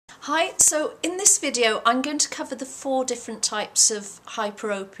Hi, so in this video I'm going to cover the 4 different types of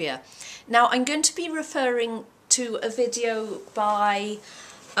hyperopia. Now I'm going to be referring to a video by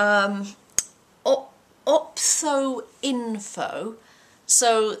Optho Info,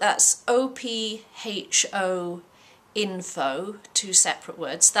 so that's OPHO Info, 2 separate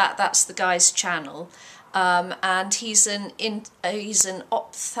words. That's the guy's channel, and he's an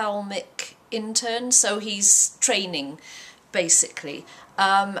ophthalmic intern, so he's training basically,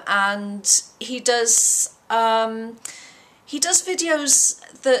 and he does videos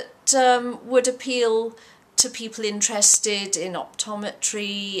that would appeal to people interested in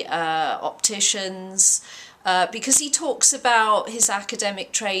optometry, opticians, because he talks about his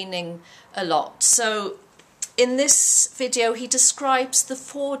academic training a lot. So in this video he describes the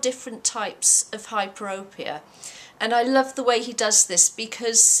 4 different types of hyperopia, and I love the way he does this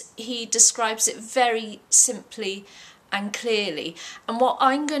because he describes it very simply and clearly. And what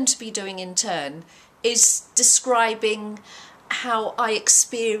I'm going to be doing in turn is describing how I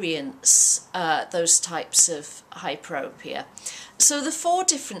experience those types of hyperopia. So the 4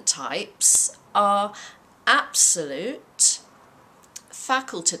 different types are absolute,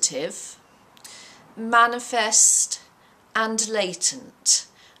 facultative, manifest and latent,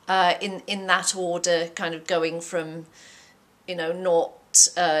 in that order, kind of going from, you know, not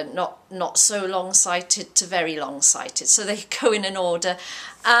so long-sighted to very long-sighted. So they go in an order,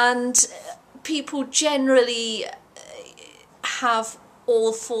 and people generally have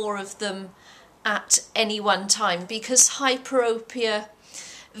all 4 of them at any one time, because hyperopia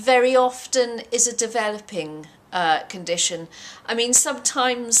very often is a developing condition. I mean,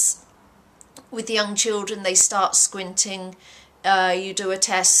 sometimes with young children they start squinting. You do a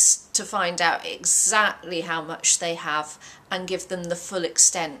test to find out exactly how much they have and give them the full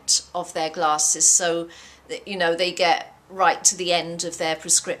extent of their glasses, so that, you know, they get right to the end of their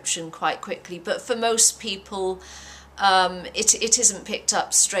prescription quite quickly. But for most people it isn't picked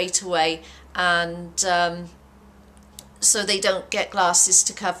up straight away, and so they don't get glasses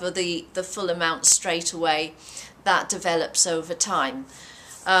to cover the full amount straight away. That develops over time.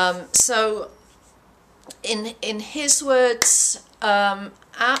 So in his words,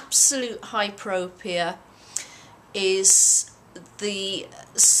 absolute hyperopia is the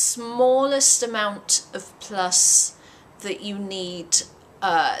smallest amount of plus that you need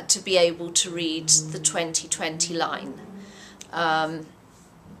to be able to read the 20/20 line. And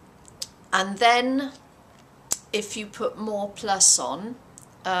then if you put more plus on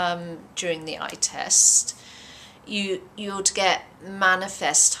during the eye test, you'd get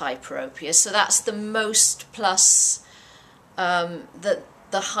manifest hyperopia. So that's the most plus, the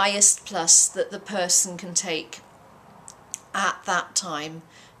highest plus that the person can take at that time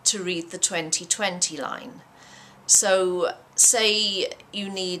to read the 20/20 line. So say you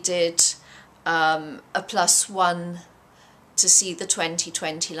needed a +1 to see the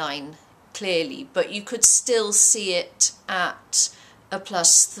 20/20 line clearly, but you could still see it at a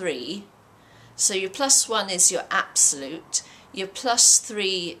 +3. So your +1 is your absolute, your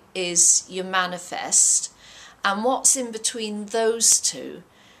 +3 is your manifest, and what's in between those two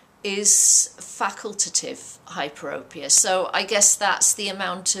is facultative hyperopia. So I guess that's the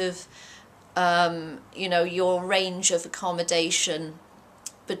amount of, you know, your range of accommodation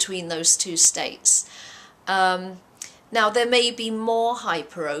between those 2 states. Now there may be more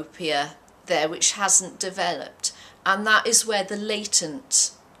hyperopia there which hasn't developed, and that is where the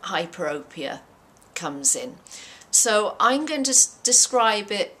latent hyperopia comes in. So I'm going to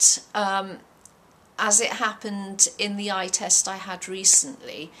describe it as it happened in the eye test I had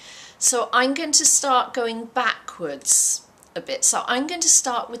recently. So I'm going to start going backwards a bit. So I'm going to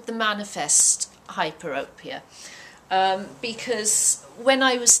start with the manifest hyperopia, because when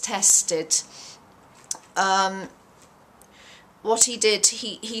I was tested, what he did,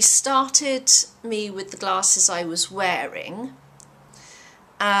 he started me with the glasses I was wearing,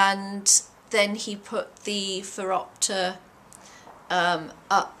 and then he put the phoropter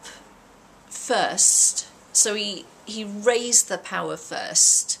up first. So he raised the power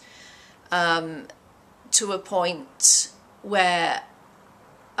first to a point where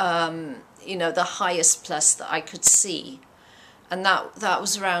you know, the highest plus that I could see, and that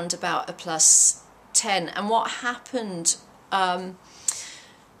was around about a +10. And what happened,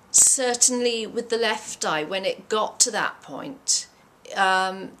 certainly with the left eye, when it got to that point,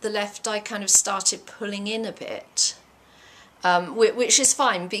 the left eye kind of started pulling in a bit, which is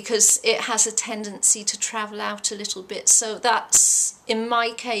fine because it has a tendency to travel out a little bit. So that's, in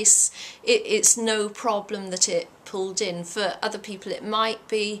my case, it's no problem that it pulled in. For other people it might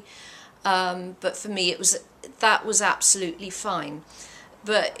be, but for me that was absolutely fine.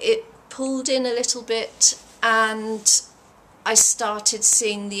 but it pulled in a little bit and I started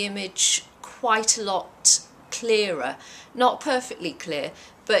seeing the image quite a lot clearer. Not perfectly clear,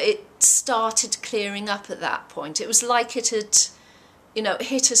 but it started clearing up at that point. It was like it had, you know,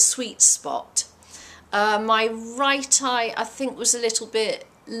 hit a sweet spot. My right eye, I think, was a little bit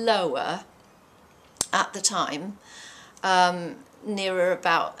lower at the time, nearer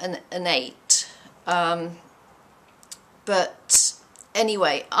about an 8. But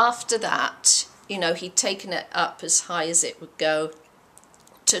anyway, after that, you know, he'd taken it up as high as it would go,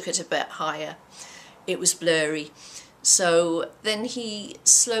 took it a bit higher, it was blurry. So then he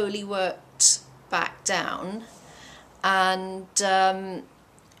slowly worked back down, and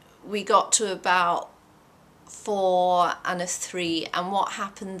we got to about 4 and a 3, and what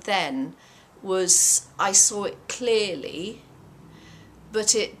happened then was I saw it clearly,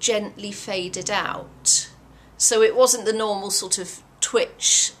 but it gently faded out. So it wasn't the normal sort of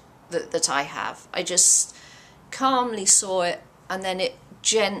twitch that I have. I just calmly saw it, and then it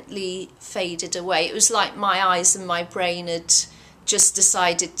gently faded away. It was like my eyes and my brain had just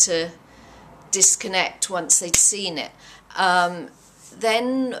decided to disconnect once they'd seen it.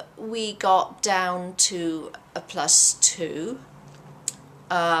 Then we got down to a +2,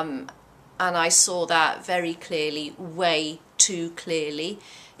 and I saw that very clearly, way too clearly.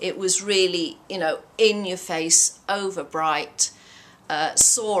 It was really, you know, in your face, over bright,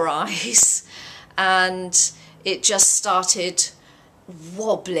 sore eyes, and it just started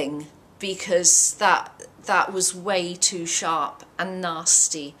wobbling because that was way too sharp and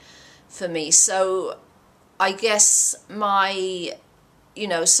nasty for me. So I guess my, you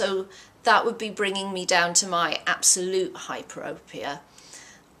know, so that would be bringing me down to my absolute hyperopia.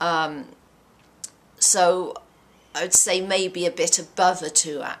 So I would say maybe a bit above a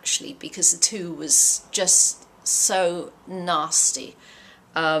 2 actually, because the 2 was just so nasty.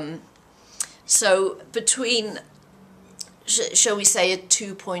 So between, shall we say, a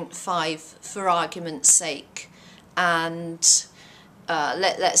 2.5 for argument's sake, and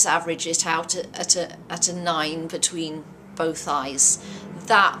let's average it out at a 9 between both eyes,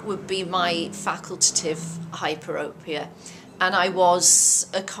 that would be my facultative hyperopia. And I was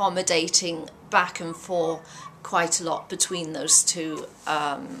accommodating back and forth quite a lot between those two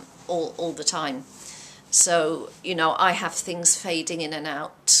all the time. So, you know, I have things fading in and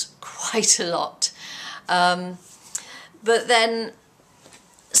out quite a lot. But then,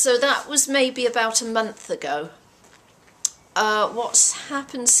 so that was maybe about a month ago. What's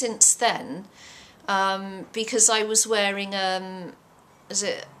happened since then, because I was wearing, is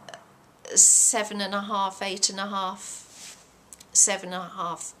it 7.5, 8.5,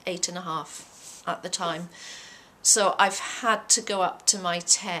 7.5, 8.5 at the time. So I've had to go up to my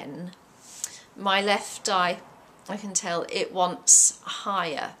 10. My left eye, I can tell it wants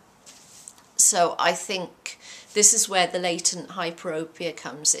higher. So I think this is where the latent hyperopia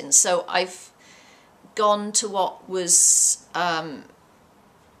comes in. So I've gone to what was,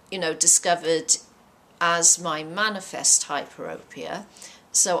 you know, discovered as my manifest hyperopia.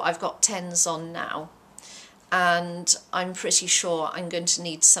 So I've got 10s on now, and I'm pretty sure I'm going to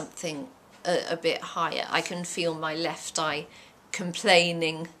need something a bit higher. I can feel my left eye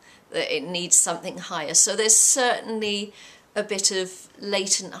complaining that it needs something higher. So there's certainly a bit of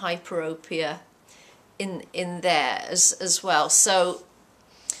latent hyperopia in there as well. So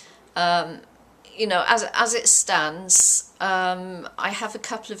you know, as it stands, I have a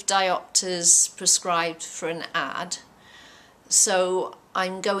couple of diopters prescribed for an ad, so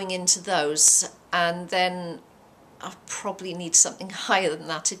I'm going into those, and then I'll probably need something higher than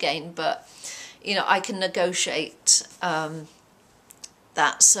that again, but you know, I can negotiate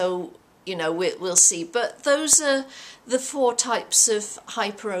that, so you know, we'll see. But those are the 4 types of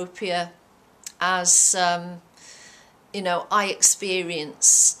hyperopia as you know, I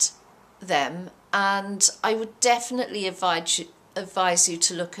experienced them, and I would definitely advise you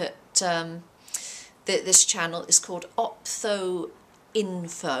to look at this channel. It's called Optho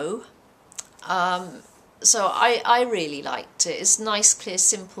Info. So I really liked it. It's nice, clear,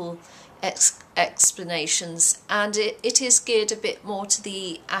 simple explanations, and it is geared a bit more to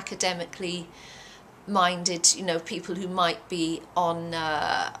the academically minded, you know, people who might be on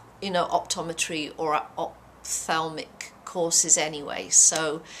you know, optometry or ophthalmic courses anyway.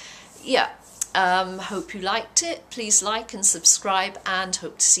 So yeah, hope you liked it. Please like and subscribe, and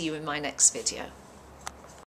hope to see you in my next video.